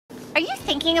Are you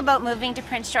thinking about moving to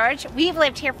Prince George? We've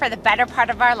lived here for the better part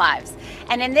of our lives.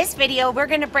 And in this video, we're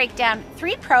going to break down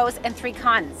 3 pros and 3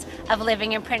 cons of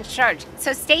living in Prince George.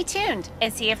 So stay tuned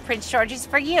and see if Prince George is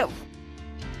for you.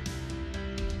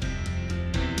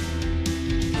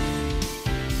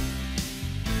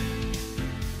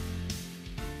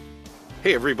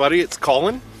 Hey everybody, it's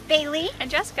Colin, Bailey,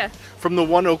 and Jessica from the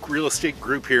One Oak Real Estate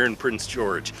Group here in Prince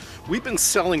George. We've been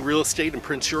selling real estate in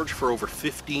Prince George for over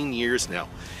 15 years now.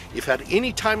 If at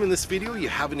any time in this video you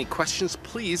have any questions,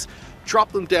 please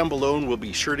drop them down below and we'll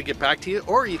be sure to get back to you,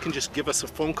 or you can just give us a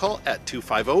phone call at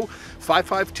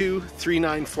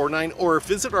 250-552-3949 or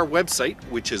visit our website,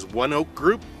 which is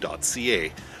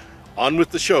oneoakgroup.ca. On with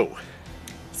the show.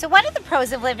 So one of the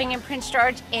pros of living in Prince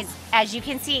George is, as you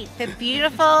can see, the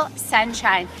beautiful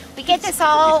sunshine. We get this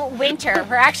all winter.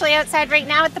 We're actually outside right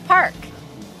now at the park.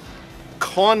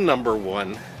 Con number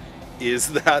 1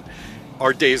 is that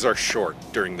our days are short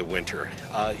during the winter.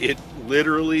 It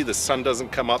literally, the sun doesn't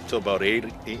come up till about 8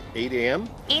 a.m.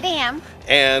 8 a.m.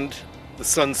 and the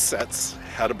sun sets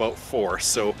at about 4.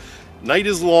 So night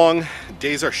is long,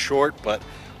 days are short, but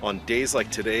on days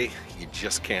like today, you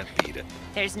just can't beat it.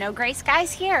 There's no gray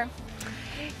skies here.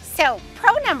 So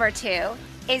pro number 2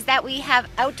 is that we have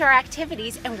outdoor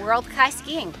activities and world-class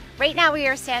skiing. Right now we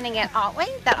are standing at Otway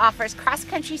that offers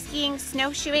cross-country skiing,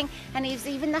 snowshoeing, and is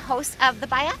even the host of the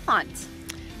biathlons.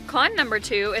 Con number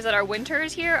 2 is that our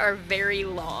winters here are very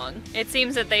long. It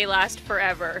seems that they last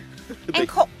forever. And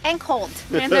cold.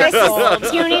 And they're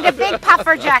cold. You need a big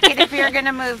puffer jacket if you're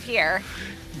gonna move here.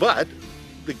 But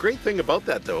the great thing about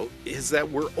that though is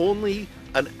that we're only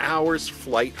an hour's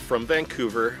flight from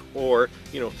Vancouver, or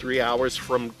 3 hours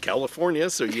from California,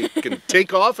 so you can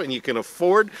take off and you can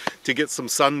afford to get some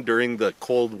sun during the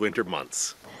cold winter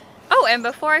months. Oh, and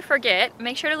before I forget,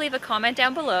 make sure to leave a comment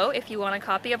down below if you want a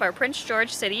copy of our Prince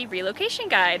George City relocation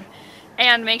guide.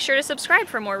 And make sure to subscribe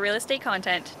for more real estate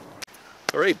content.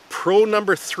 All right, pro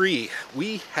number 3,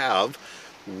 we have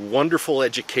wonderful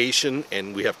education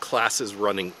and we have classes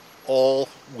running all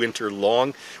winter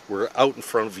long. We're out in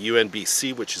front of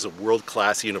UNBC, which is a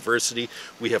world-class university.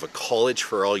 We have a college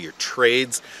for all your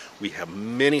trades. We have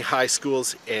many high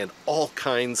schools and all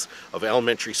kinds of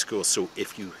elementary schools. So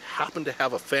if you happen to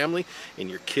have a family and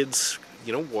your kids,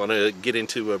 want to get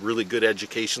into a really good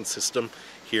education system,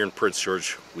 here in Prince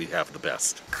George, we have the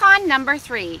best. Con number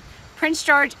 3. Prince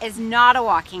George is not a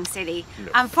walking city.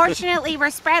 No. Unfortunately,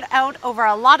 we're spread out over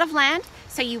a lot of land,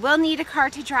 so you will need a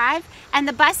car to drive, and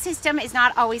the bus system is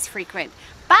not always frequent.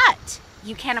 But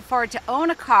you can afford to own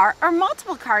a car or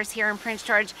multiple cars here in Prince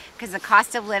George because the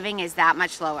cost of living is that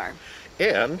much lower.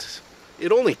 And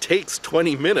it only takes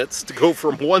 20 minutes to go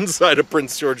from one side of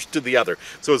Prince George to the other.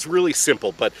 So it's really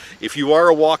simple, but if you are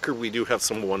a walker, we do have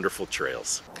some wonderful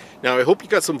trails. Now, I hope you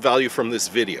got some value from this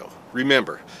video.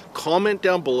 Remember, comment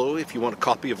down below if you want a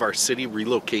copy of our city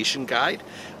relocation guide,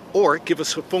 or give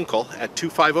us a phone call at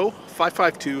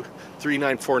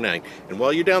 250-552-3949. And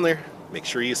while you're down there, make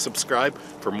sure you subscribe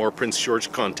for more Prince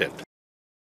George content.